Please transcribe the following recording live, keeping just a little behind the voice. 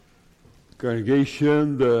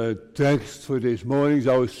Congregation, the text for this morning's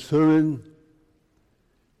our sermon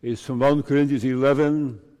is from 1 Corinthians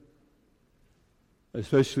 11,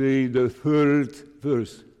 especially the third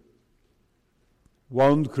verse.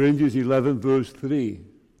 1 Corinthians 11, verse 3.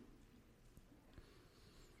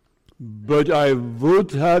 But I would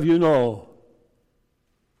have you know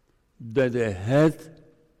that the head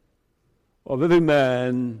of every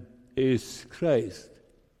man is Christ,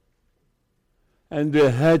 and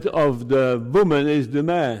the head of the woman is the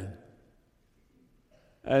man,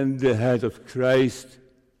 and the head of Christ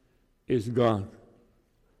is God.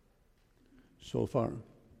 So far.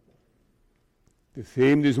 The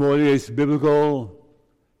theme this morning is biblical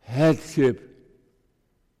headship.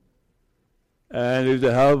 And with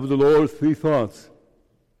the help of the Lord, three thoughts.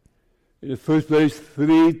 In the first place,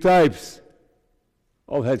 three types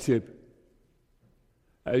of headship.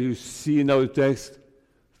 As you see in our text,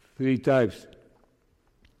 three types.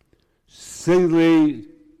 Secondly,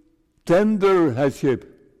 tender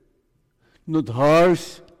headship. Not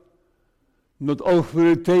harsh, not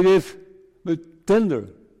authoritative, but tender.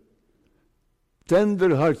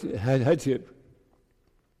 Tender headship.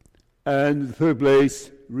 And in the third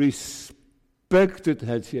place, respected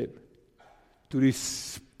headship. To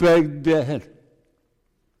respect the head.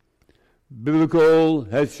 Biblical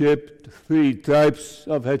headship, three types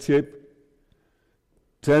of headship.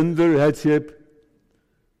 Tender headship,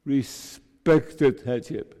 respected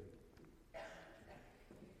headship.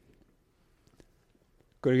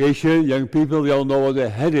 Congregation, young people, we all know what a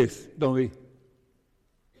head is, don't we?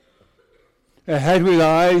 A head with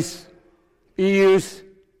eyes, ears,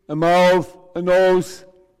 a mouth, a nose,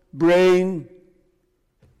 brain.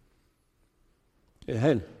 A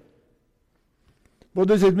head. What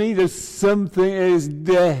does it mean that something is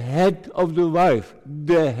the head of the wife,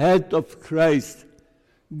 the head of Christ,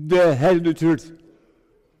 the head of the church?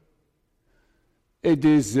 It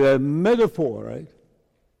is a metaphor, right?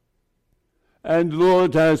 And the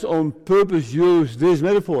Lord has on purpose used this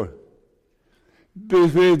metaphor.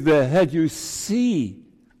 Because with the head you see,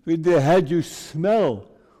 with the head you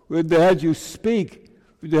smell, with the head you speak,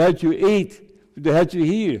 with the head you eat, with the head you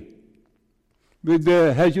hear, with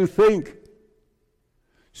the head you think.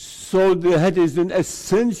 So the head is an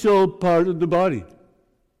essential part of the body.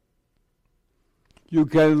 You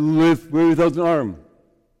can live without an arm.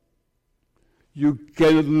 You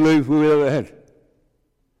cannot live without a head.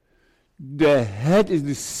 The head is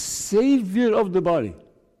the savior of the body.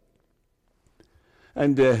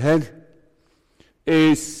 And the head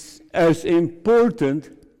is as important,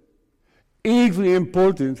 equally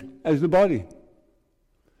important as the body.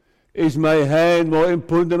 Is my hand more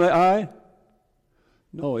important than my eye?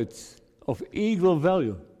 No, it's of equal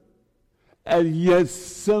value. And yet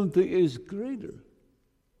something is greater.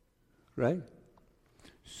 Right?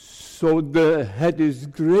 So the head is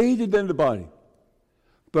greater than the body,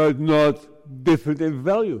 but not different in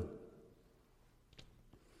value.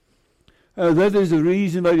 And that is the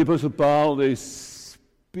reason why the Apostle Paul is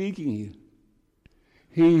speaking here.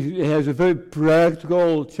 He has a very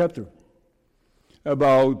practical chapter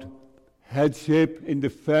about headship in the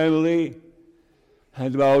family,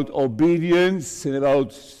 and about obedience, and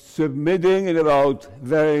about submitting, and about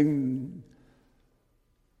wearing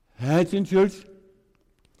heads in church,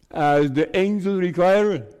 as the angels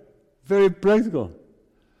require. Very practical,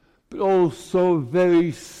 but also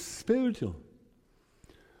very spiritual.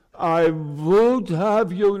 I would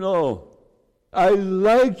have you know, I'd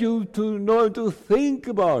like you to know, to think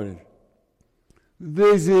about it.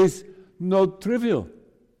 This is not trivial.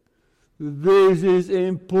 This is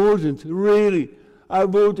important, really. I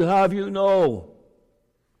would have you know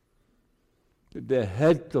that the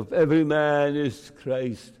head of every man is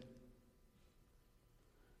Christ.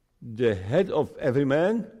 The head of every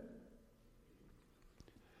man,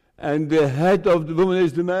 and the head of the woman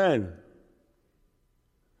is the man.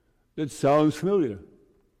 That sounds familiar.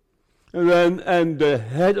 And the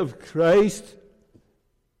head of Christ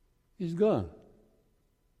is God.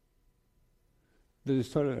 Let's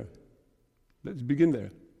start there. Let's begin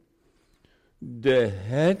there. The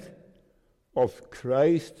head of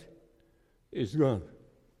Christ is God.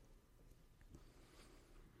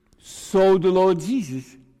 So the Lord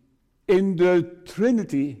Jesus, in the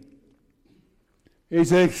Trinity,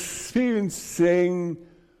 is experiencing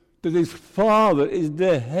that his Father is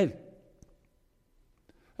the head,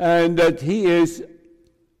 and that he is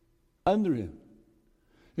under him.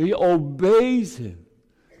 He obeys him.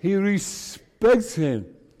 He respects him.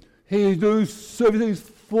 He is doing services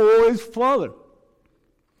for his Father.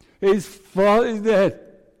 His Father is the head.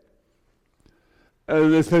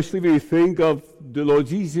 And especially when you think of the Lord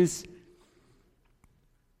Jesus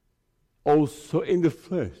also in the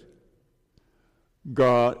flesh,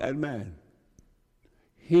 God and man.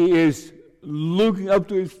 He is looking up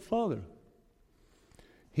to his Father.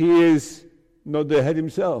 He is not the head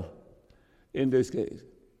himself in this case.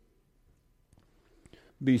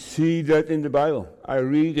 We see that in the Bible. I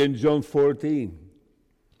read in John 14.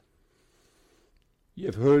 You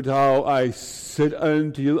have heard how I said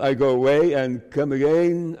unto you, I go away and come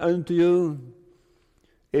again unto you.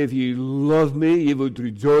 If ye love me, ye would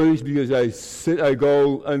rejoice, because I said I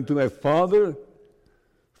go unto my Father.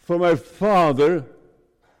 For my Father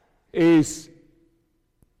is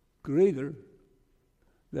greater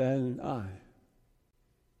than I.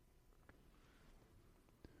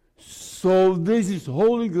 So this is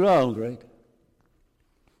holy ground, right?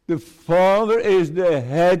 The Father is the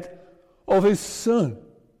head of his Son.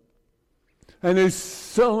 And his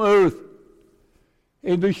Son on earth,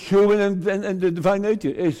 in the human and the divine nature,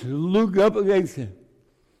 is looking up against him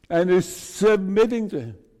and is submitting to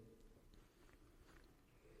him.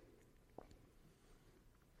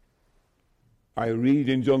 I read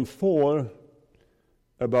in John 4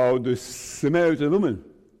 about the Samaritan woman.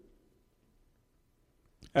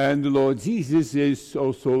 And the Lord Jesus is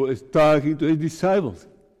also talking to his disciples.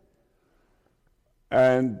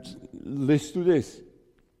 And listen to this.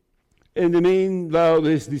 In the meanwhile,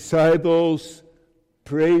 his disciples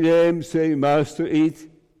prayed him, saying, Master, eat.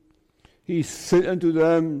 He said unto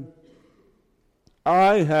them,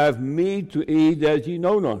 I have meat to eat that ye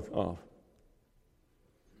know not of.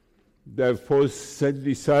 Therefore said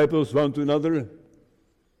the disciples one to another,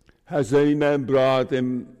 Has any man brought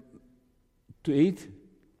him to eat?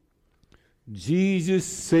 Jesus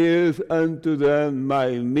saith unto them, my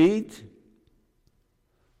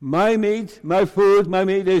food, my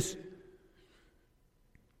meat is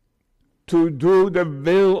to do the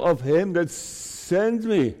will of him that sent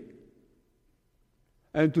me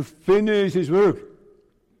and to finish his work.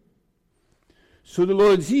 So the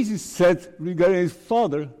Lord Jesus said regarding his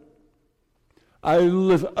Father, I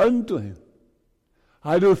live unto him.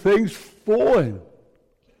 I do things for him.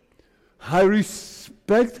 I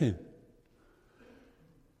respect him.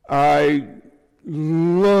 I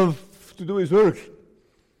love to do his work.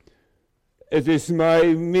 It is my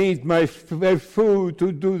meat, my food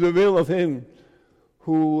to do the will of him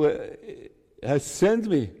who has sent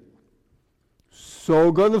me.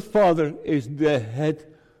 So God the Father is the head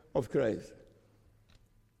of Christ.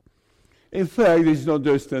 In fact, this is not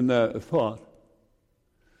just a thought.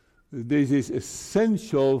 This is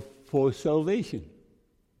essential for salvation.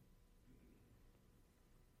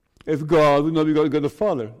 If God would not be God the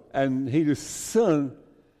Father, and he the Son,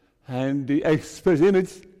 and the express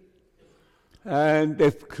image, and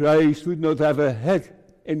if Christ would not have a head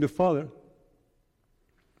in the Father,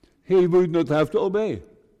 he would not have to obey.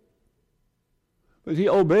 But he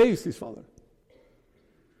obeys his Father.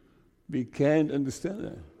 We can't understand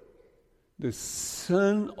that. The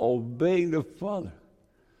Son obeying the Father,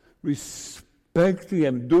 respecting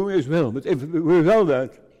him, doing his will. But if without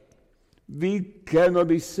that, we cannot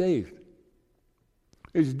be saved.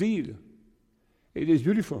 It's deed. It is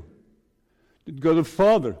beautiful. That God the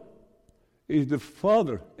Father is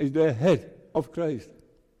the head of Christ.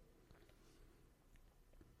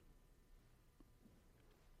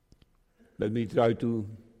 Let me try to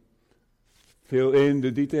fill in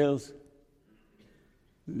the details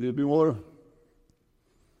a little bit more.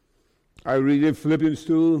 I read in Philippians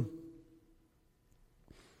 2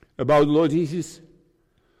 about the Lord Jesus,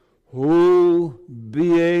 who,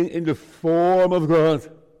 being in the form of God,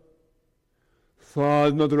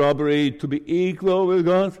 thought not robbery to be equal with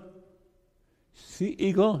God. See,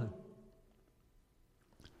 equal.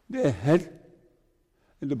 The head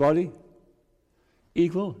and the body,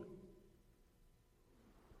 equal.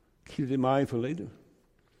 Keep it in mind for later.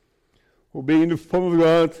 Who, being in the form of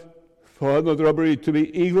God, thought not robbery to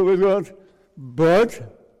be equal with God,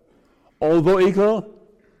 but, although equal,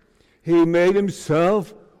 he made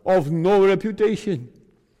himself of no reputation,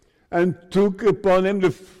 and took upon him the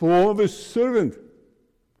form of a servant,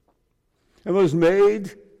 and was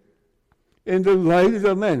made in the likeness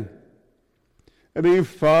of men. And being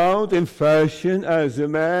found in fashion as a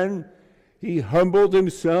man, he humbled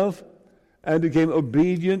himself and became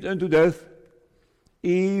obedient unto death,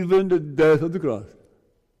 even the death of the cross.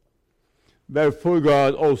 Therefore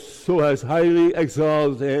God also has highly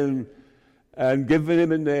exalted him and given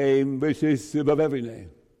him a name which is above every name.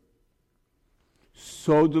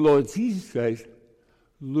 So the Lord Jesus Christ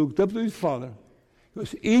looked up to his Father. He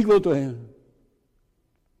was equal to him.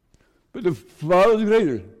 But the Father is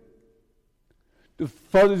greater. The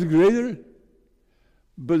Father is greater,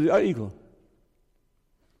 but they are equal.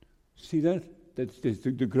 See that? that's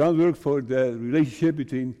the groundwork for the relationship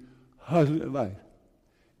between husband and wife.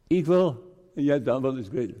 Equal, and yet that one is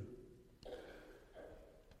greater.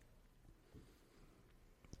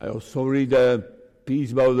 I also read a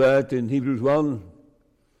piece about that in Hebrews 1.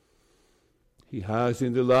 He has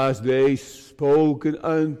in the last days spoken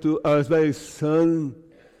unto us by his Son,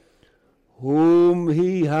 whom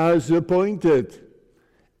he has appointed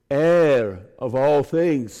heir of all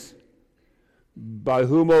things, by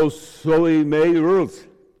whom also he made the world,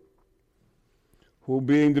 who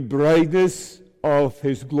being the brightness of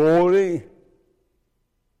his glory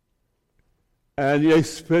and the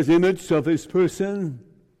express image of his person,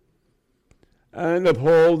 and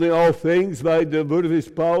upholding all things by the word of his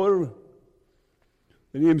power,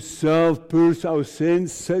 and he himself purged our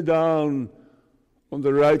sins, sat down on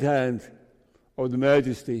the right hand of the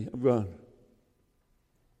majesty of God.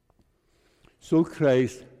 So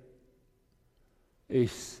Christ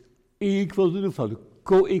is equal to the Father,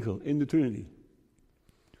 co-equal in the Trinity.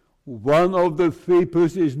 One of the three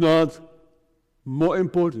persons is not more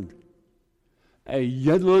important. And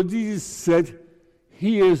yet Lord Jesus said,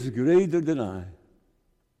 he is greater than I.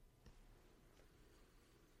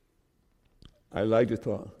 I like the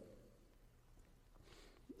thought.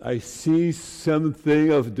 I see something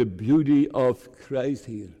of the beauty of Christ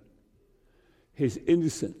here. His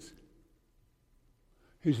innocence,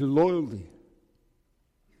 his loyalty,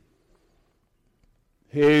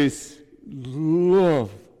 his love,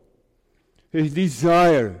 his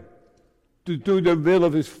desire to do the will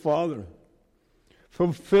of his Father,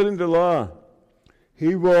 fulfilling the law.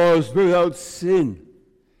 He was without sin.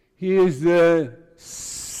 He is the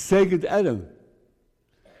second Adam.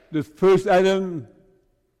 The first Adam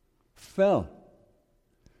fell,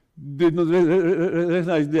 did not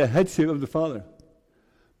recognize the headship of the Father,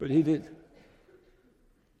 but he did.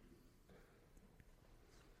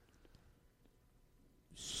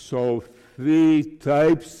 So, three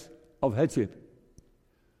types of headship.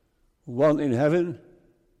 One in heaven,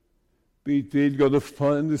 between God the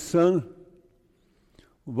Father and the Son.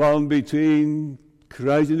 One between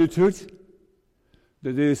Christ and the church,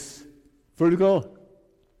 that is vertical.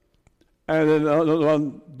 And another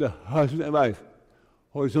one, the husband and wife,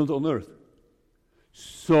 horizontal on earth.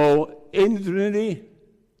 So, in the Trinity,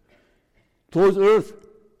 towards earth,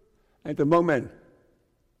 and among men.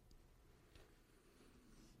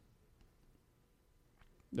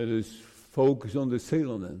 That is focus on the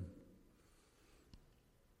sail on them.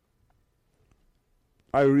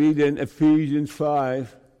 I read in Ephesians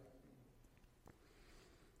 5,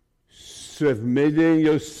 submitting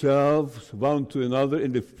yourselves one to another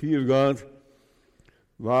in the fear of God.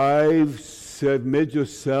 Wives, submit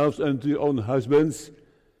yourselves unto your own husbands,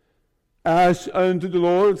 as unto the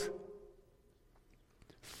Lord.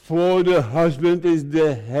 For the husband is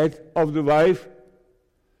the head of the wife.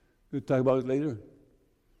 We'll talk about it later.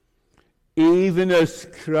 Even as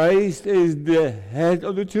Christ is the head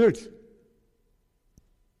of the church.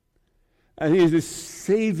 And he is the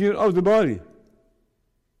Savior of the body.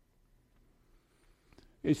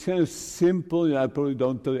 It's kind of simple. I probably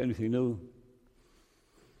don't tell you anything new.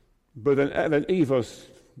 But when Eve was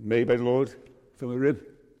made by the Lord from a rib,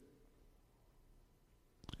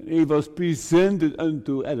 and Eve was presented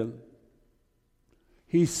unto Adam,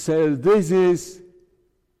 he said, this is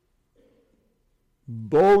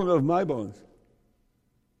bone of my bones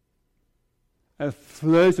and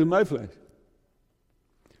flesh of my flesh.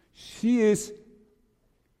 She is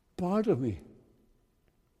part of me.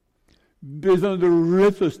 Based on the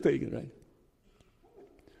rib was taken, right?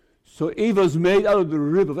 So Eve was made out of the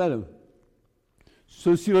rib of Adam.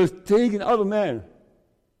 So she was taken out of man.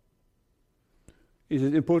 Is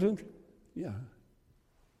it important? Yeah.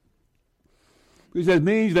 Because that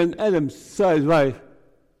means when Adam saw his wife,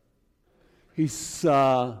 he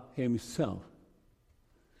saw himself.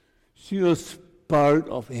 She was part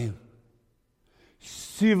of him.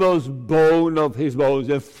 She was bone of his bones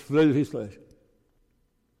and flesh of his flesh.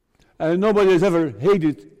 And nobody has ever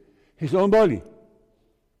hated his own body.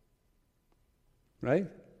 Right?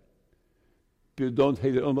 People don't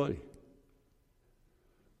hate their own body.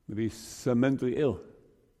 Maybe some mentally ill.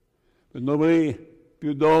 But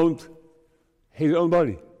people don't hate their own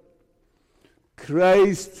body.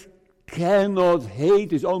 Christ cannot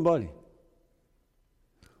hate his own body,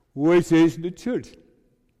 which is the church.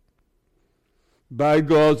 By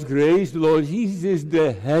God's grace, the Lord Jesus is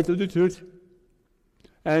the head of the church,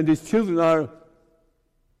 and his children are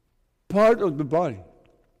part of the body.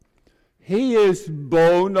 He is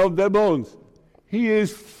bone of their bones. He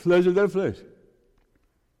is flesh of their flesh.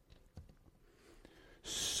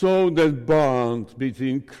 So that bond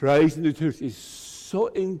between Christ and the church is so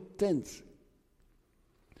intense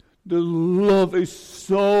The love is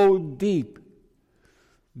so deep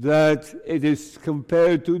that it is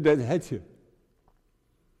compared to that headship.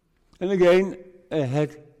 And again, a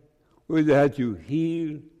head, with the head you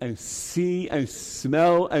hear and see and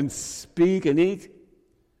smell and speak and eat.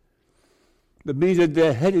 That means that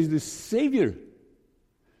the head is the Savior.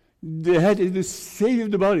 The head is the Savior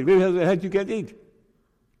of the body. Without the head you can't eat.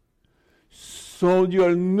 So you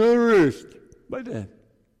are nourished by the head.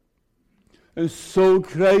 And so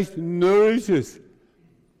Christ nourishes,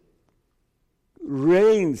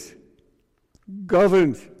 reigns,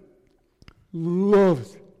 governs,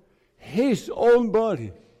 loves his own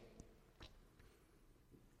body.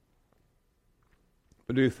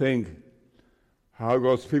 What do you think how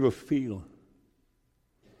God's people feel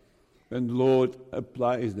when the Lord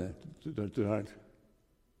applies that to their heart?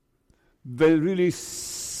 When it really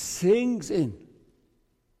sinks in,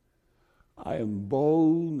 I am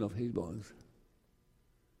bone of his bones.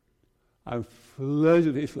 I'm flesh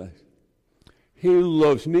of his flesh. He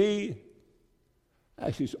loves me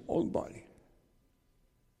as his own body.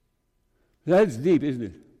 That's deep, isn't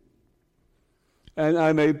it? And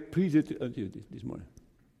I may preach it unto you this morning.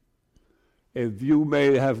 If you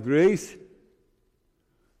may have grace,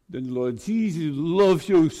 then the Lord Jesus loves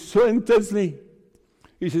you so intensely.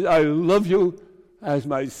 He says, I love you as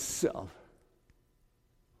myself.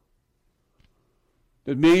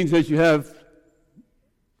 That means that you have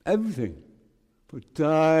everything for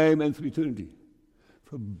time and for eternity,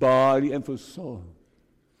 for body and for soul.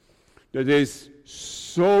 That is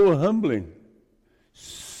so humbling,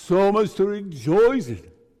 so much to rejoice in.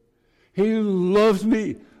 He loves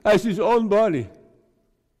me as his own body.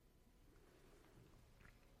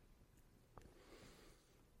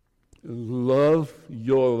 Love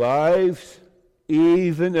your wives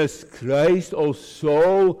even as Christ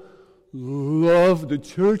also loved the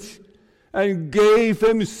church and gave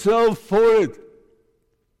himself for it.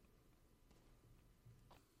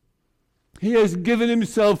 He has given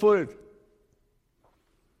himself for it,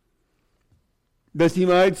 that he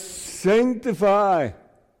might sanctify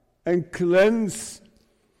and cleanse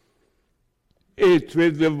it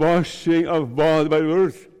with the washing of water by the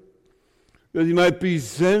word, that he might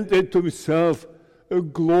present it to himself a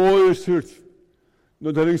glorious church,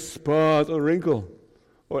 not having spot or wrinkle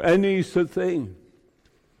or any such thing,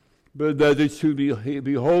 but that it should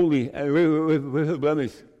be holy and with a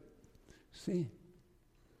blemish. See?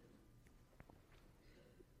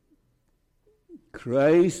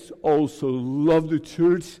 Christ also loved the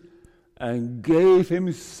church and gave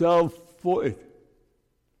himself for it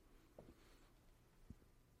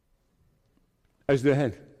as the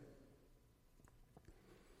head.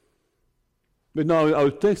 But now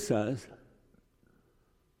our text says,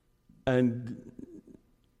 and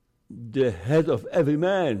the head of every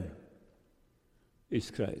man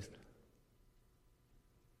is Christ.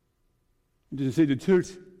 It doesn't say the church.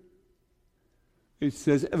 It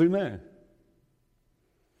says every man.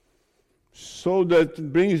 So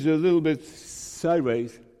that brings it a little bit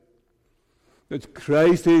sideways, that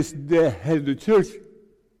Christ is the head of the church,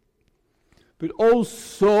 but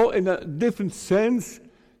also in a different sense,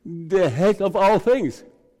 the head of all things.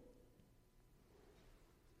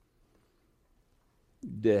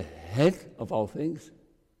 The head of all things?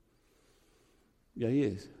 Yeah, he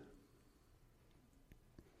is.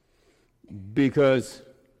 Because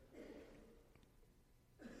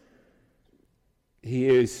he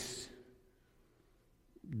is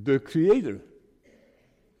the creator,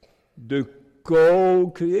 the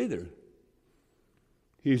co-creator.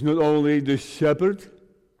 He is not only the shepherd,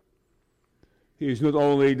 he is not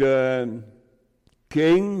only the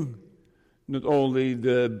king, not only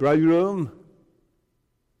the bridegroom,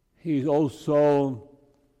 he is also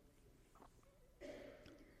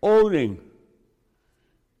owning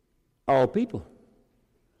our people,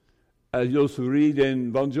 as you also read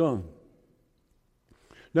in 1 John.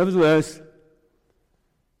 Nevertheless,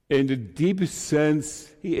 in the deepest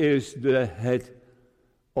sense, he is the head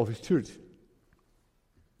of his church.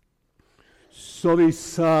 So we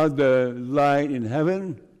saw the line in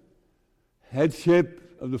heaven,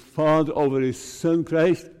 headship of the Father over his Son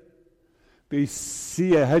Christ. We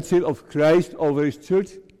see a headship of Christ over his church.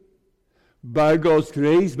 By God's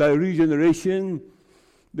grace, by regeneration,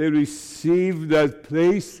 they receive that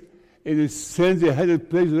place. In a sense, they had a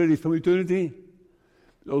place already from eternity.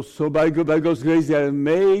 Also, by God's grace, they are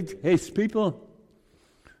made his people.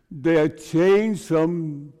 They are changed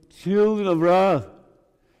from children of wrath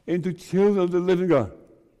into children of the living God.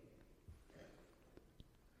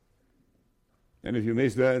 And if you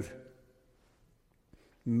miss that,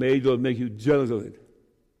 may God make you jealous of it.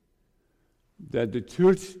 That the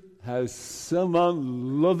church has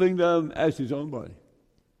someone loving them as his own body.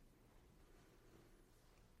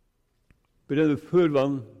 But then the third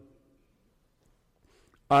one,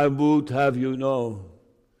 I would have you know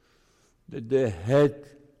that the head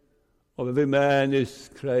of every man is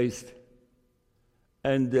Christ,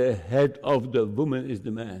 and the head of the woman is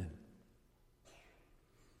the man.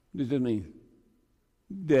 What does that mean?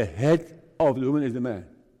 The head of the woman is the man.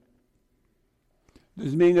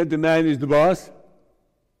 Does it mean that the man is the boss?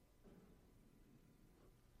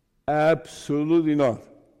 Absolutely not.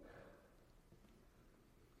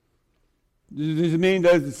 Does it mean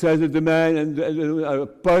that it says that the man and the woman are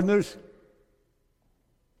partners?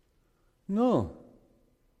 No.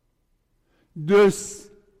 Just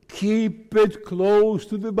keep it close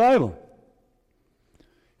to the Bible.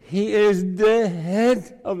 He is the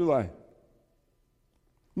head of the wife.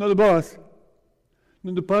 Not the boss,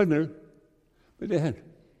 not the partner, but the head.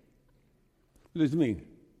 What does it mean?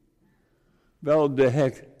 Well, the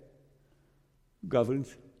head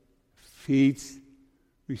governs, feeds,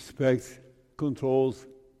 respects, controls,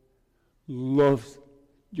 loves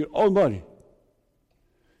your own body.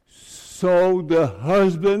 So the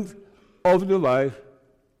husband of the wife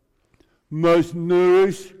must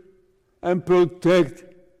nourish and protect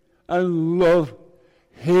and love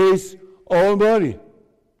his own body,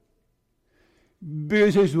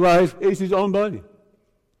 because his wife is his own body.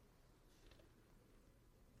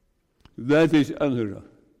 That is unheard of.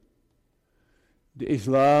 The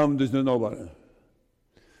Islam does not know about it.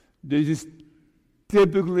 This is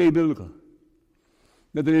typically biblical.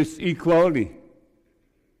 That there is equality.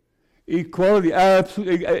 Equality,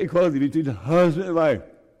 absolute equality between husband and wife.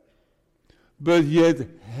 But yet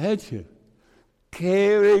headship.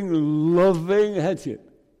 Caring, loving headship.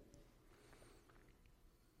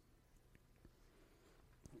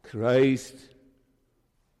 Christ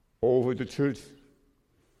over the church.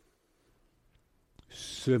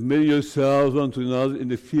 Submit yourselves unto another in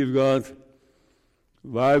the fear of God.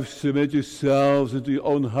 Wives, submit yourselves unto your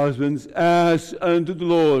own husbands as unto the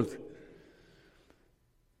Lord.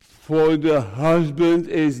 For the husband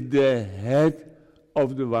is the head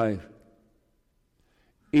of the wife,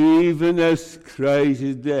 even as Christ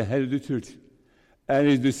is the head of the church and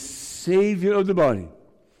is the Savior of the body.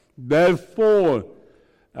 Therefore,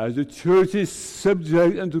 as the church is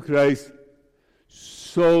subject unto Christ,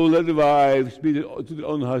 so let the wives be to their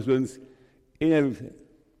own husbands in everything.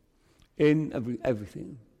 In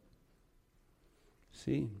everything.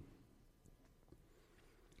 See?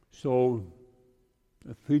 So,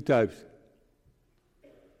 3 types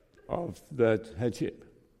of that headship.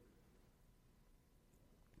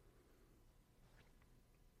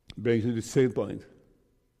 Brings to the same point.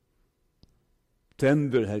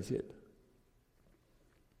 Tender headship.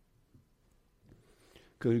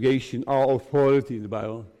 Congregation, all authority in the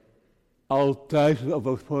Bible, all types of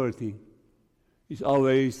authority is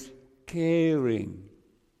always caring,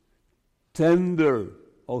 tender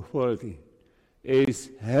authority,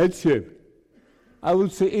 is headship. I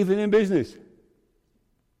would say even in business.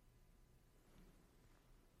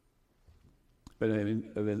 When I'm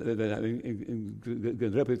in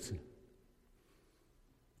Grand Rapids,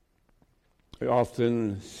 I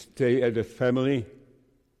often stay at a family.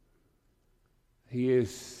 He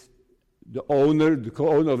is the owner, the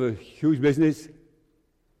co-owner of a huge business.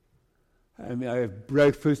 I have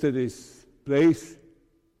breakfast at his place,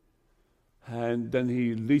 and then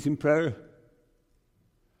he leads in prayer.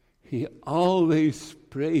 He always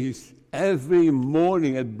prays every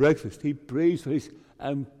morning at breakfast. He prays for his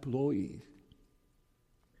employees.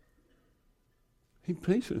 He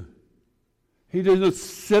prays for them. He does not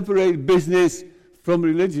separate business from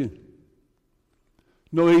religion.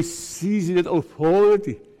 No, he sees it as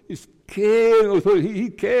authority. It's caring authority. He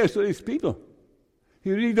cares for his people.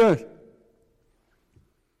 He really does.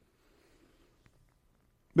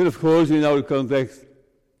 But of course, in our context,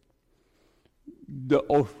 the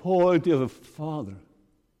authority of a father,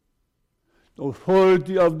 the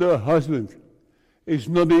authority of the husband, is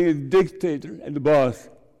not being a dictator and the boss.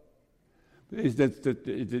 It's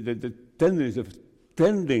the tenderness of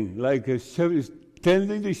tending, like a shepherd is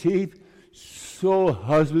tending the sheep, so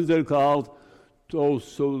husbands are called to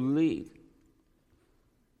also lead.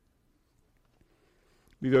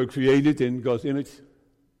 We were created in God's image,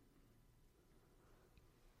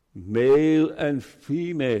 male and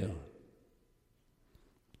female,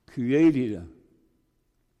 created them.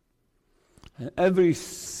 And every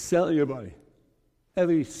cell in your body,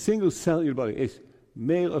 every single cell in your body is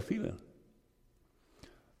male or female.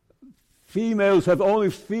 Females have only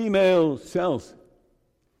female cells.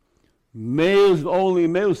 Males have only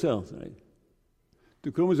male cells, right?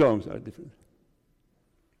 The chromosomes are different.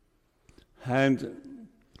 And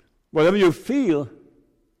whatever you feel,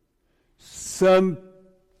 some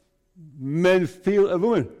men feel a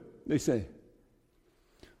woman, they say.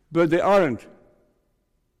 But they aren't.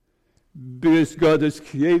 Because God has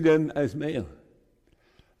created them as male.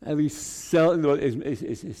 And we seldom know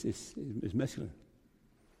is masculine.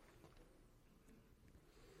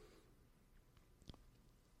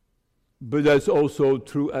 But that's also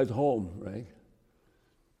true at home, right?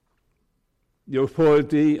 The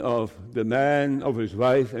authority of the man over his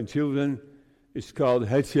wife and children is called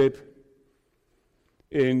headship.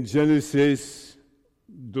 In Genesis,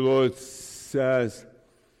 the Lord says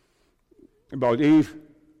about Eve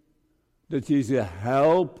that she is a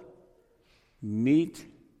help meet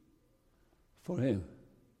for him.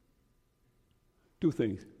 Two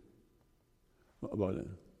things about it.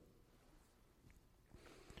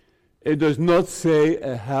 It does not say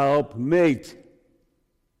a helpmate.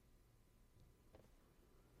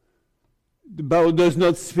 The Bible does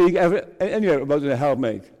not speak anywhere about a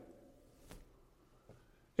helpmate.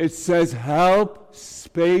 It says help,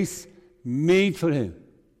 space, meet for him.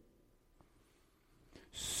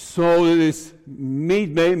 So this meet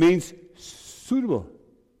means suitable.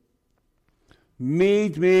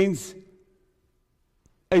 Meet means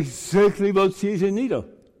exactly what she is in need of.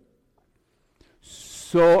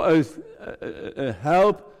 So a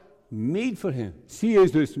help meet for him. She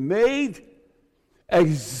is just made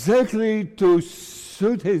exactly to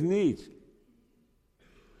suit his needs.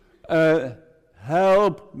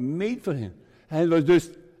 Help meet for him. And it was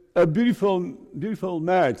just a beautiful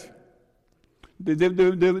match. They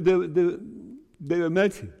were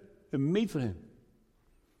matching, a meet for him.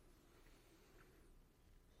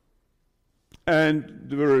 And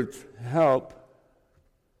the word help,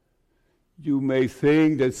 you may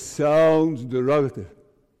think that sounds derogative.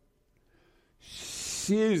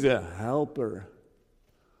 She's a helper.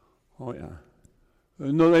 Oh yeah.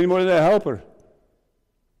 Not any more than a helper.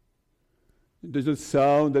 It doesn't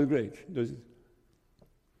sound that great, does it?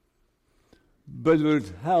 But the word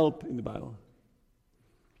help in the Bible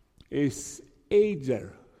is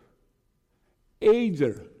aider.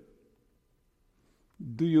 Aider.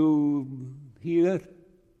 Do you hear that?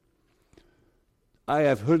 I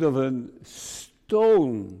have heard of a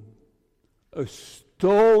stone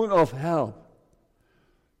of help.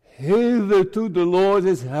 Hitherto the Lord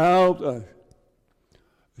has helped us.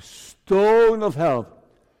 A stone of help.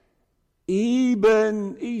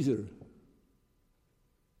 Ebenezer.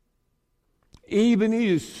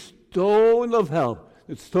 Ebenezer, stone of help.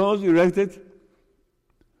 The stone is erected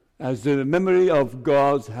as the memory of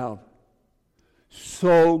God's help.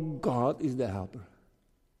 So God is the helper.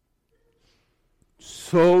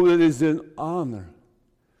 So it is an honor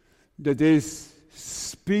that is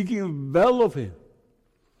speaking well of him.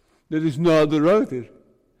 That is not the writer.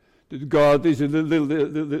 That God is a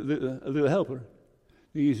little helper.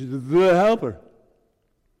 He is the helper.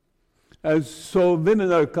 And so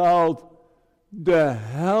women are called the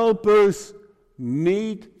helpers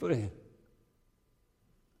meet for him.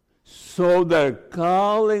 So their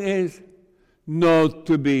calling is not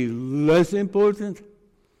to be less important,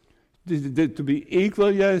 to be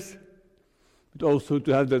equal, yes, but also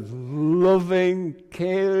to have that loving,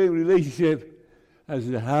 caring relationship as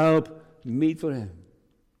a help meet for him.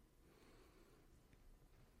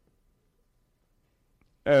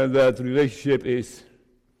 And that relationship is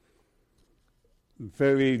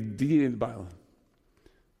very deep in the Bible.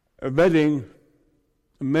 A wedding,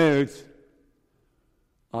 a marriage,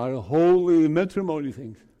 are holy matrimony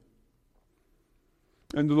things.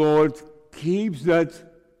 And the Lord keeps that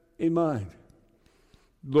in mind.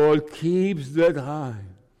 The Lord keeps that high.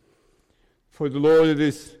 For the Lord it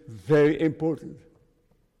is very important.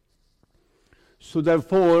 So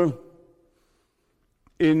therefore,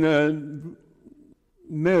 in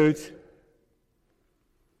marriage,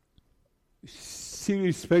 she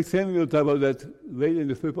respects him. We'll talk about that later in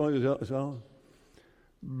the third point as well.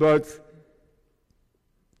 But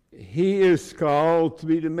he is called to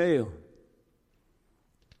be the male,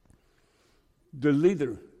 the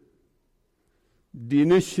leader, the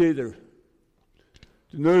initiator,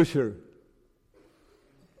 the nourisher,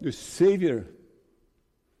 the savior.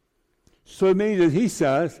 So it means that he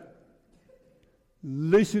says,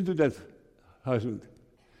 listen to that husband.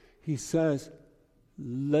 He says,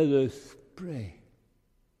 let us pray.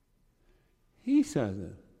 He says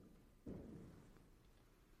that.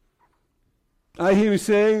 I hear him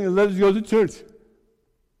saying, let us go to church.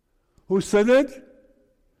 Who said that?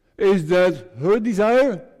 Is that her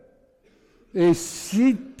desire? Is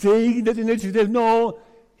she taking that initiative? No,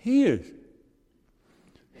 he is.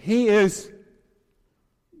 He is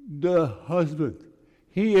the husband.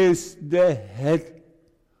 He is the head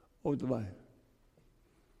of the wife.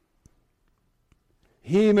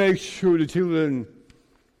 He makes sure the children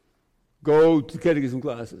go to catechism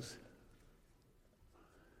classes.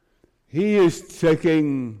 He is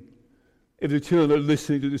checking if the children are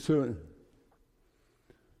listening to the sermon.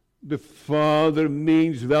 The father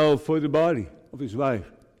means well for the body of his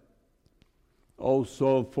wife,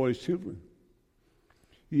 also for his children.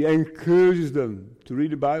 He encourages them to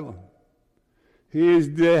read the Bible. He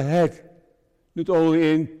is the head, not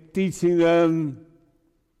only in teaching them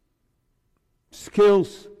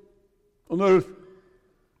skills on earth,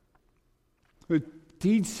 but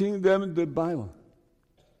teaching them the Bible.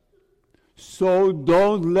 So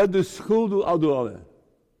don't let the school do all that.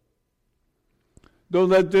 Don't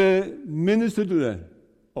let the minister do that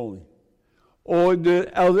only. Or the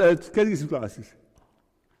elder at catechism classes.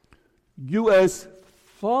 You as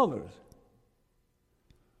fathers,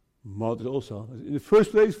 mothers also, in the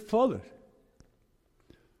first place, fathers.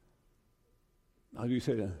 How do you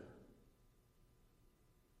say that?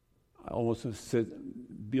 I almost said,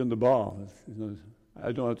 be on the ball.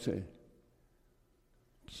 I don't know how to say it.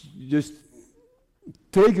 Just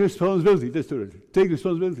take responsibility. That's the word. Take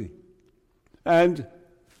responsibility. And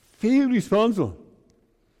feel responsible.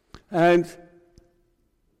 And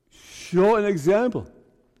show an example.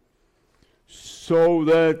 So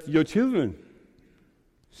that your children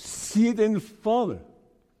see it in the father.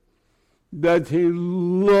 That he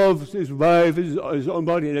loves his wife, his own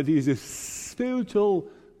body, and that he is a spiritual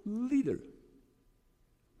leader.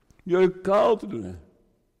 You're called to do that.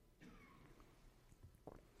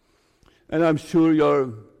 And I'm sure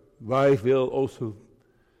your wife will also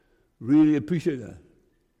really appreciate that.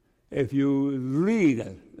 If you read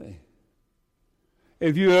that.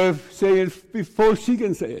 If you are saying it before she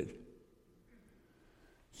can say it.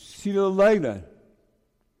 She don't like that.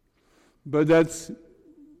 But that's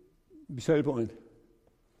beside the point.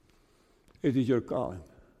 It is your calling.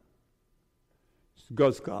 It's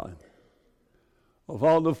God's calling. Of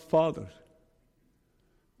all the fathers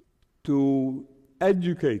to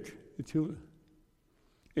educate the children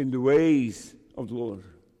in the ways of the Lord.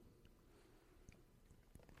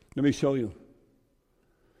 Let me show you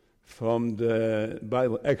from the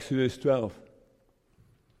Bible, Exodus 12.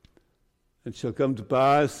 It shall come to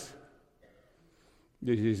pass,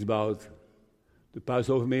 this is about the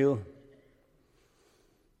Passover meal.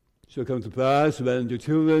 It shall come to pass when your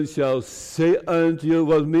children shall say unto you,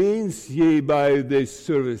 what means ye by this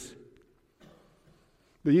service?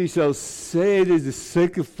 But ye shall say it is the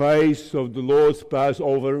sacrifice of the Lord's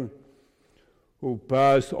Passover, who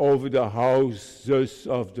passed over the houses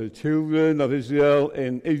of the children of Israel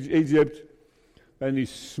in Egypt, and he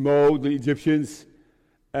smote the Egyptians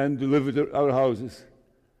and delivered our houses.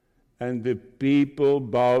 And the people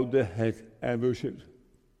bowed their head and worshipped.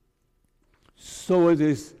 So it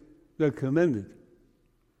is the commanded.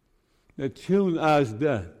 The children asked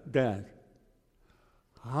Dad,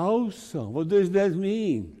 how so? What does that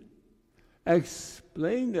mean?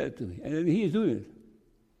 Explain that to me. And then he is doing it.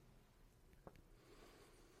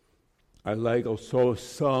 I like also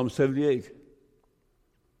Psalm 78.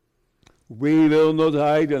 We will not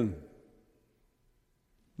hide them.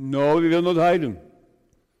 No, we will not hide them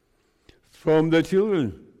from the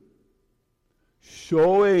children,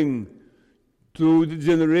 showing to the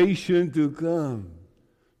generation to come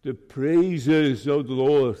the praises of the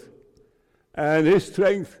Lord and his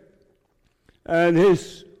strength and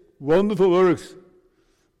his wonderful works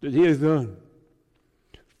that he has done.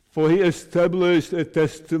 For he established a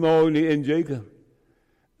testimony in Jacob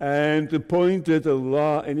and appointed a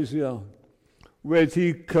law in Israel, which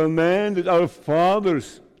he commanded our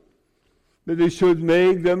fathers that they should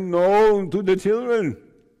make them known to the children.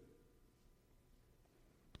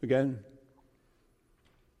 Again,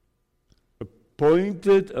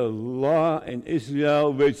 appointed a law in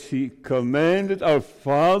Israel which he commanded our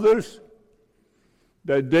fathers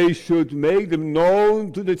that they should make them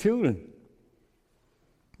known to the children.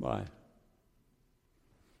 Why?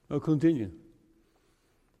 I'll continue.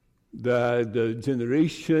 That the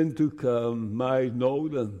generation to come might know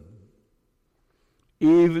them.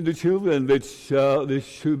 Even the children which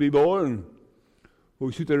should be born,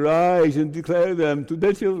 who should arise and declare them to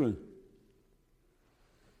their children,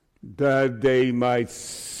 that they might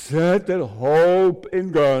set their hope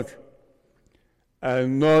in God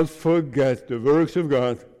and not forget the works of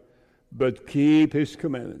God, but keep his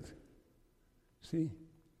commandments. See?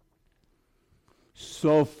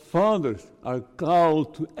 So fathers are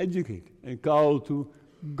called to educate and called to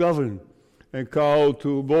govern and called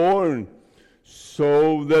to warn,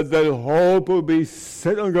 so that their hope will be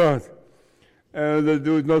set on God and that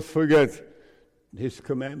they do not forget his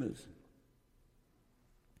commandments.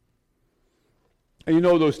 And you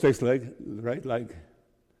know those texts, right? Like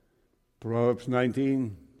Proverbs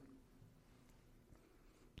 19,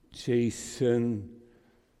 chasten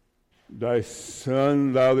thy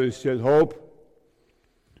son, thou wilt yet hope,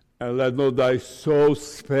 and let not thy soul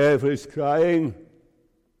spare for his crying.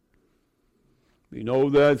 We know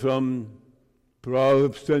that from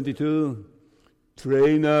Proverbs 22,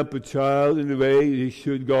 train up a child in the way he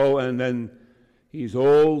should go, and then he's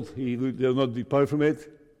old, he will not depart from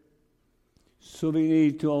it. So we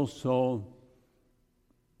need to also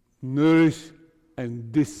nourish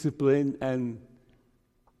and discipline, and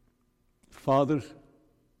fathers,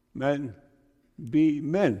 men. Be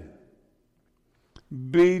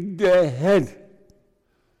the head,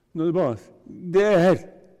 not the boss, the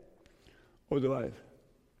head of the wife.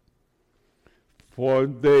 For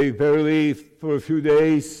they verily for a few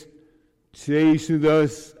days chastened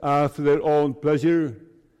us after their own pleasure,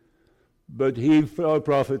 but he for our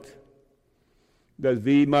profit, that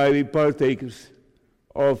we might be partakers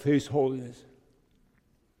of his holiness.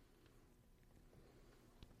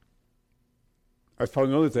 I found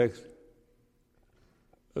another text,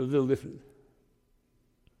 a little different.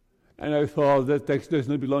 And I thought that text does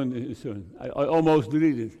not belong in the sermon. I almost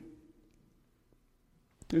deleted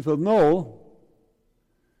it. I thought, no,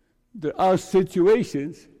 there are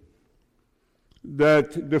situations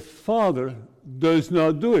that the father does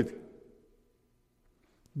not do it,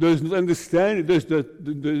 does not understand it,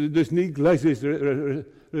 does neglect his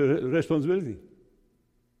responsibility.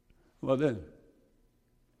 Well then,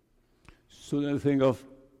 so then I think of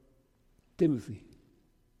Timothy,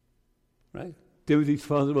 right? Timothy's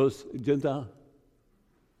father was a Gentile.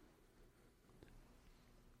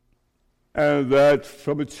 And that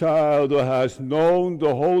from a child who has known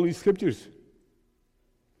the Holy Scriptures,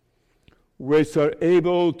 which are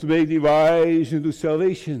able to make thee wise unto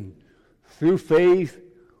salvation through faith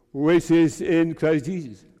which is in Christ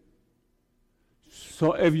Jesus.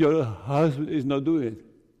 So if your husband is not doing it,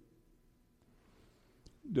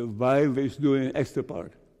 the wife is doing an extra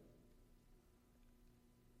part.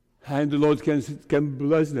 And the Lord can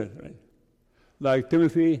bless that, right? Like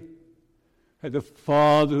Timothy had a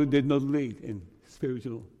father who did not lead in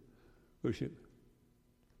spiritual worship.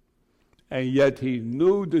 And yet he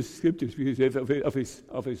knew the scriptures because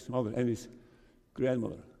of his mother and his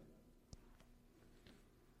grandmother.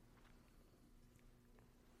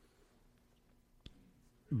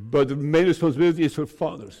 But the main responsibility is for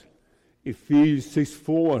fathers. Ephesians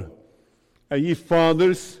 6:4. And ye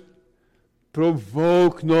fathers,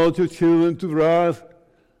 provoke not your children to wrath,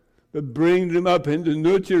 but bring them up in the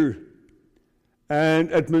nurture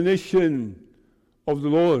and admonition of the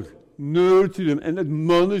Lord. Nurture them and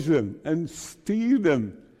admonish them and steer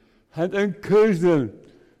them and encourage them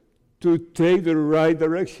to take the right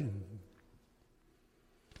direction.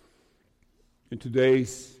 In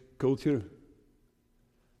today's culture,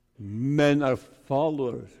 men are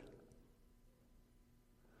followers.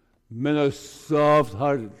 Men are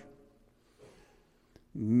soft-hearted.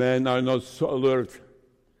 Men are not so alert.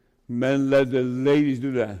 Men let the ladies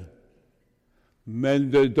do that.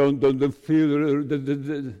 Men don't feel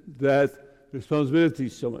that responsibility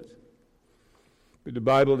so much. But the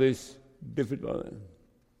Bible is different about that.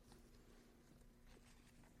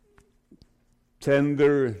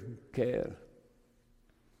 Tender care.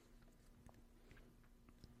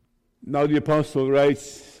 Now the apostle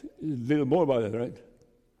writes a little more about it, right?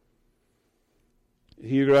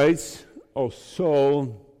 He writes,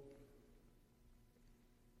 also,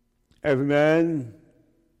 every man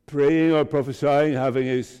praying or prophesying, having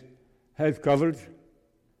his head covered,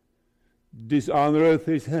 dishonoreth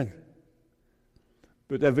his head.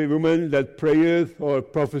 But every woman that prayeth or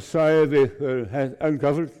prophesieth with her head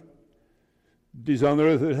uncovered,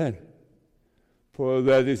 dishonoreth her head. For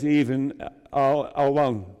that is even all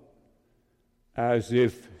one, as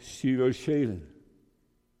if she were shaven.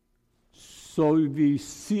 So we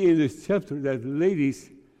see in this chapter that ladies,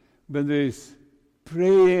 when there is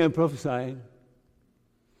praying and prophesying,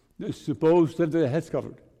 they're supposed to have their heads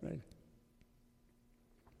covered, right?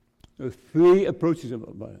 There are three approaches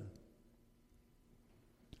about it,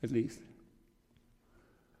 at least.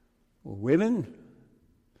 Women,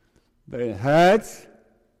 their heads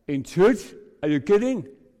in church, are you kidding?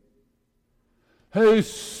 It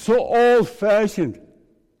is so old-fashioned.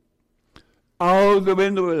 Out the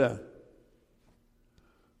window with that.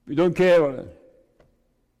 We don't care about it.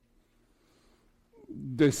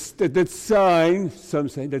 That sign, some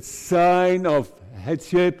say, that sign of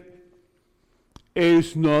headship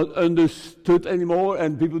is not understood anymore,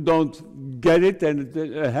 and people don't get it, and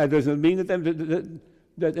it doesn't mean it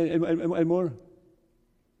that anymore.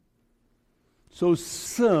 So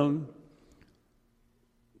some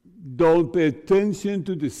don't pay attention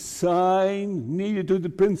to the sign, neither to the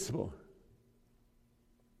principle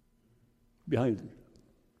behind it.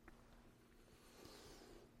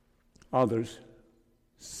 Others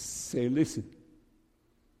say, listen,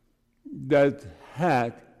 that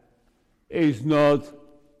hat is not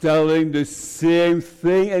telling the same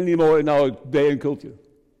thing anymore in our day and culture.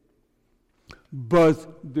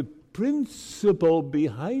 But the principle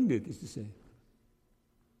behind it is the same.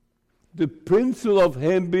 The principle of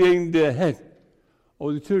him being the head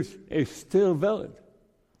of the church is still valid.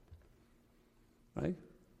 Right?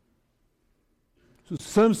 So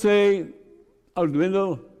some say out the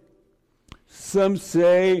window, some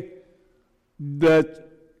say that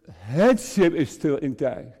headship is still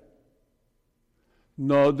intact.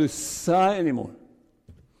 Not the sign anymore.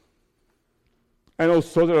 And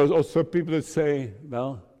also there are also people that say,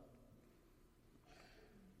 well,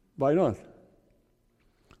 why not?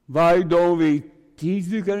 Why don't we teach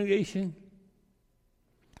the congregation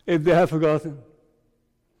if they have forgotten?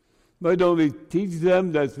 Why don't we teach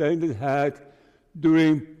them that wearing the hat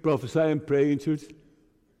during prophesying and praying in church?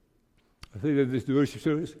 I think that is the worship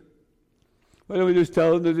service. Why don't we just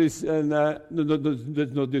tell them that it's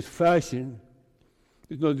that's not just fashion,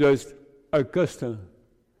 it's not just a custom,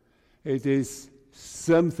 it is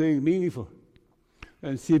something meaningful.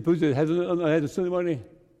 And she puts her head on her head on Sunday morning.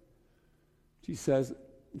 She says,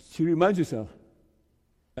 she reminds herself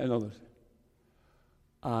and others,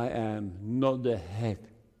 I am not the head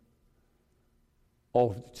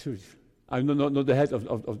of the church. I'm not the head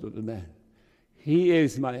of the man. He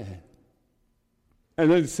is my head. And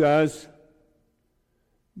then it says,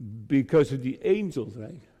 because of the angels,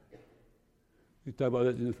 right? We talk about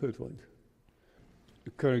that in the third point.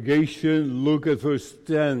 The congregation, look at verse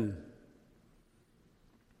 10.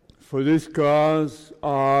 For this cause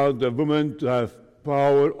are the women to have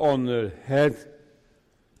power on her head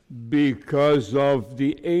because of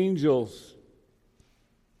the angels.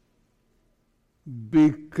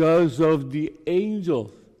 Because of the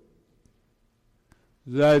angels.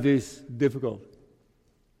 That is difficult.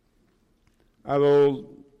 I will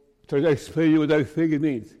try to explain to you what I think it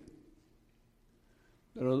means.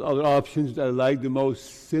 There are other options that I like the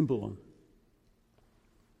most simple one.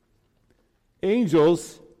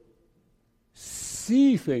 Angels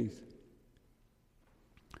see things.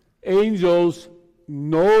 Angels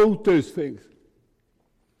notice things.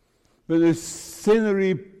 When a sinner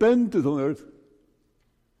repented on earth,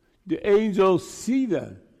 the angels see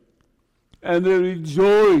that. And they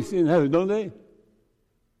rejoice in heaven, don't they?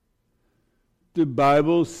 The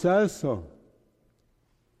Bible says so.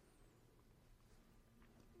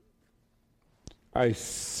 I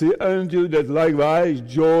say unto you that likewise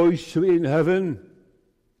joy shall be in heaven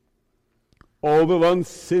over one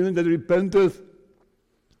sinner that repenteth,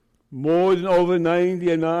 more than over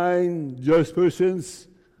 99 just persons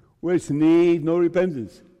which need no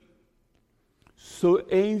repentance. So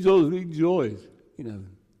angels rejoice in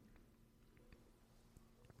heaven.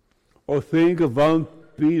 Or think of 1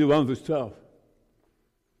 Peter 1 verse 12.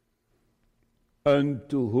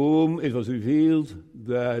 Unto whom it was revealed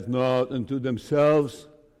that not unto themselves,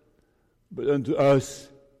 but unto us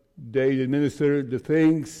they administer the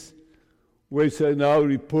things which I now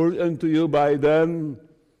report unto you by them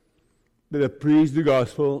that have preached the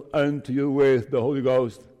gospel unto you with the Holy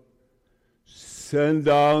Ghost, sent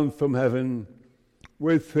down from heaven,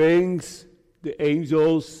 with things the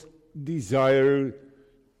angels desire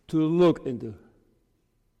to look into.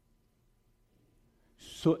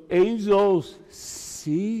 So angels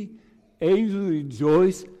see, angels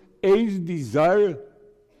rejoice, angels desire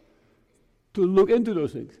to look into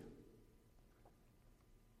those things.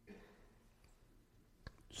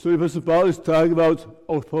 So the Apostle Paul is talking about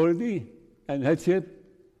authority and headship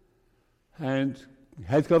and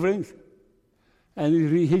head coverings. And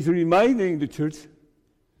he's reminding the church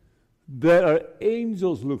there are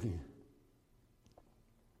angels looking.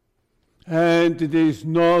 And it is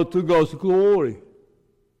not to God's glory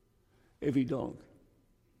if we don't.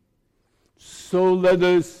 So let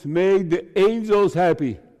us make the angels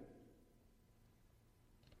happy.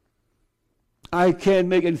 I can't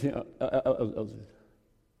make anything out of it.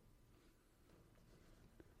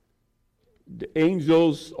 The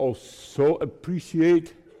angels also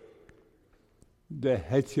appreciate the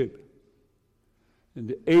headship. And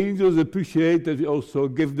the angels appreciate that we also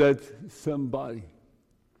give that somebody.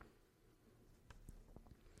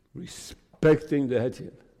 Respecting the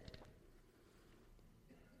headship.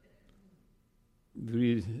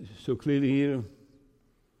 Read so clearly here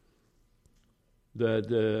that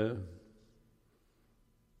the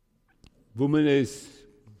woman is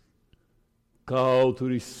called to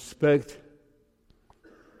respect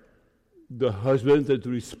the husband and to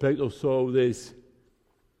respect also this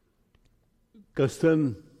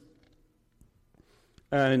custom.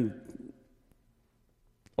 And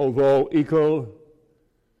although equal,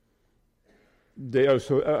 they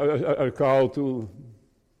also are called to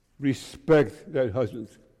respect their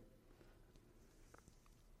husbands.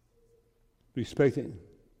 Respecting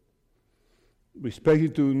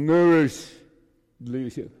to nourish the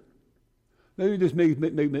leadership. Let me just make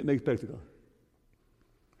it practical.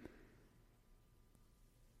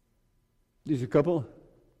 There's a couple,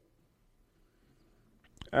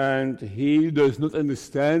 and he does not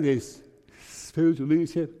understand his spiritual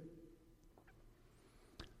leadership.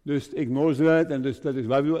 Just ignores that and just let his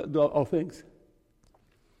wife do all things.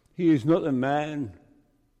 He is not a man.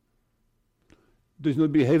 Does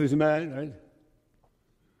not behave as a man, right?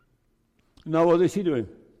 Now what is he doing?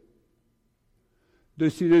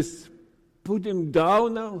 Does he just put him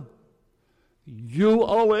down now? You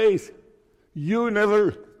always, you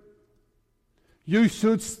never. You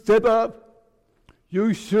should step up.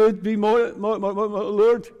 You should be more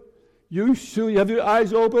alert. You should have your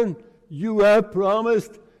eyes open. You have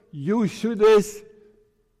promised. You should this.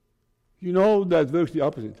 You know that works the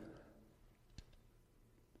opposite.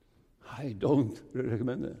 I don't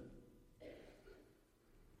recommend that.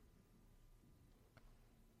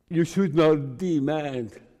 You should not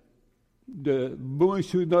demand. The woman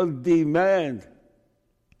should not demand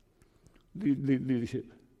leadership,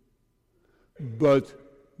 but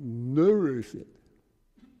nourish it.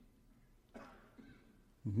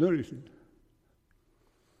 Nourish it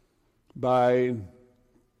by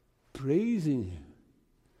praising him,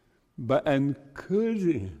 by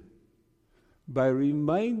encouraging him, by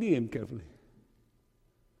reminding him carefully.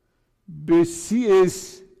 But she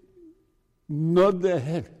is not the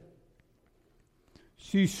head.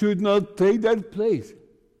 She should not take that place.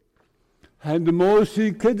 And the more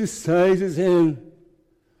she criticizes him,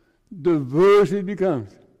 the worse it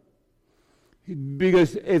becomes.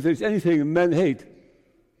 Because if there's anything men hate,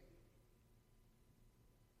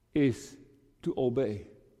 is to obey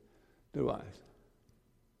their wives.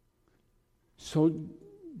 So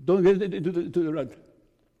don't get into the rut.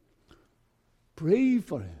 Pray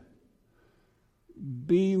for him.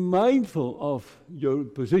 Be mindful of your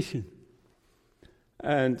position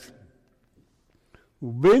and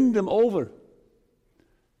win them over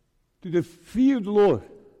to the fear of the Lord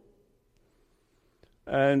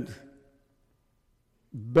and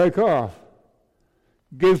back off.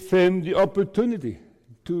 Give them the opportunity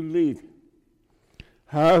to lead.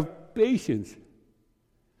 Have patience.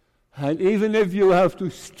 And even if you have to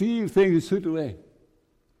steal things in such a way,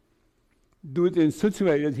 do it in such a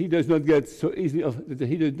way that he does not get so easily, that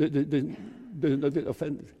he does not get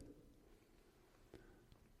offended.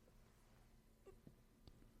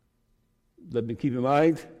 Let me keep in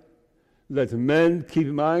mind, let the men keep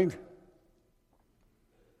in mind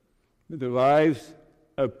that the wives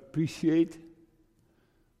appreciate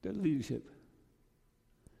their leadership.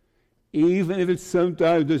 Even if it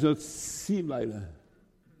sometimes does not seem like that.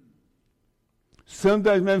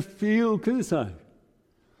 Sometimes men feel criticized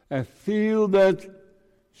and feel that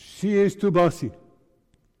she is too bossy.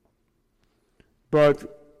 But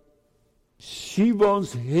she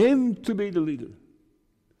wants him to be the leader.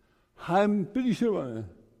 I'm pretty sure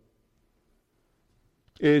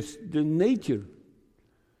it's the nature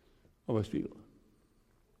of us people.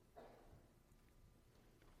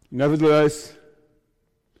 Nevertheless,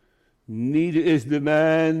 neither is the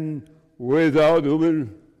man without the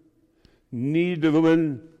woman, neither the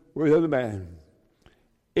woman without the man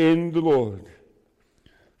in the Lord.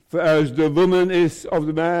 For as the woman is of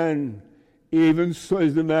the man, even so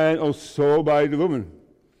is the man also by the woman.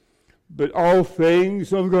 But all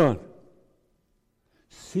things of God.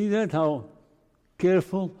 See that, how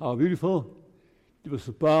careful, how beautiful the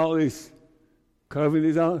Apostle Paul is carving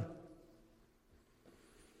this out?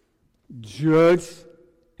 Judge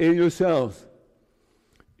in yourselves.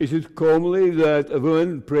 Is it commonly that a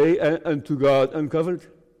woman pray unto God uncovered?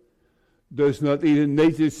 Does not even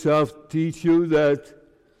nature itself teach you that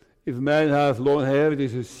if a man have long hair, it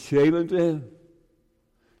is a shame unto him?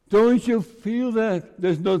 Don't you feel that?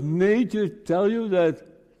 Does not nature tell you that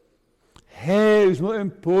hair is more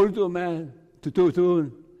important to a man, to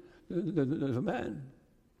than a man?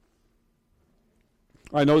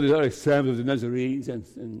 I know there are examples of the Nazarenes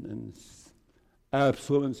and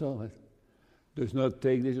Absalom and so on. Does not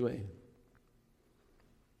take this away.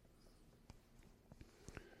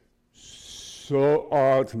 So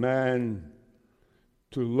ought man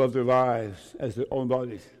to love their wives as their own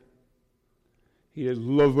bodies. He that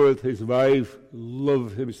loveth his wife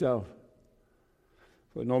loveth himself.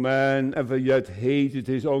 For no man ever yet hated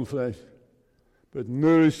his own flesh, but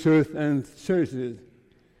nourisheth and cherisheth it,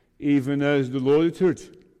 even as the Lord the church.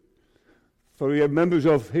 For we are members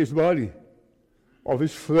of his body, of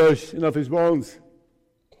his flesh and of his bones.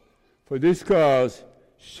 For this cause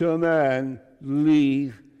shall man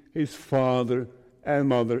leave his father and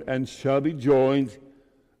mother, and shall be joined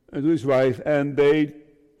unto his wife, and they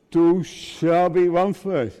two shall be one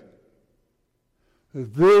flesh.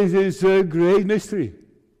 This is a great mystery.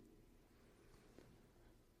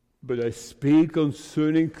 But I speak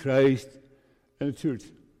concerning Christ and the church.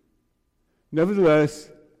 Nevertheless,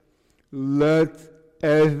 let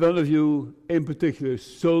every one of you in particular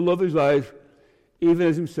so love his wife, even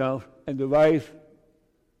as himself, and the wife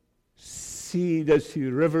see that she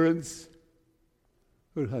reverence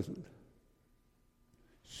her husband.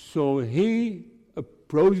 So he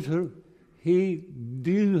approaches her, he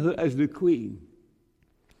deals her as the queen.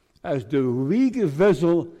 As the weaker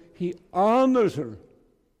vessel, he honors her.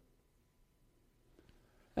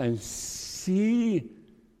 And she,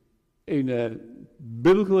 in a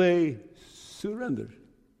biblical way, surrenders.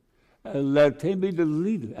 And let him be the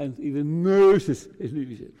leader, and even nurses his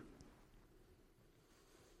leadership.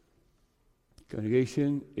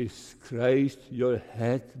 Congregation, is Christ your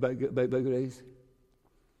head by grace?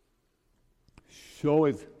 Show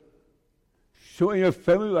it. Show in your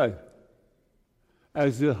family life.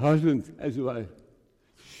 As a husband, as a wife.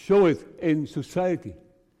 Show it in society.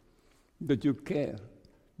 That you care.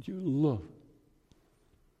 That you love.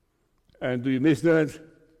 And do you miss that?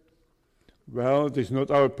 Well, it is not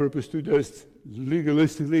our purpose to just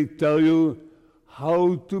legalistically tell you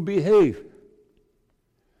how to behave.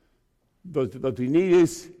 But what we need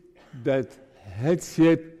is that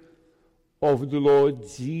headship of the Lord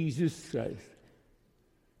Jesus Christ.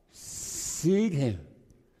 Seek him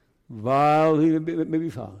while he may be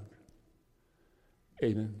found.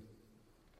 Amen.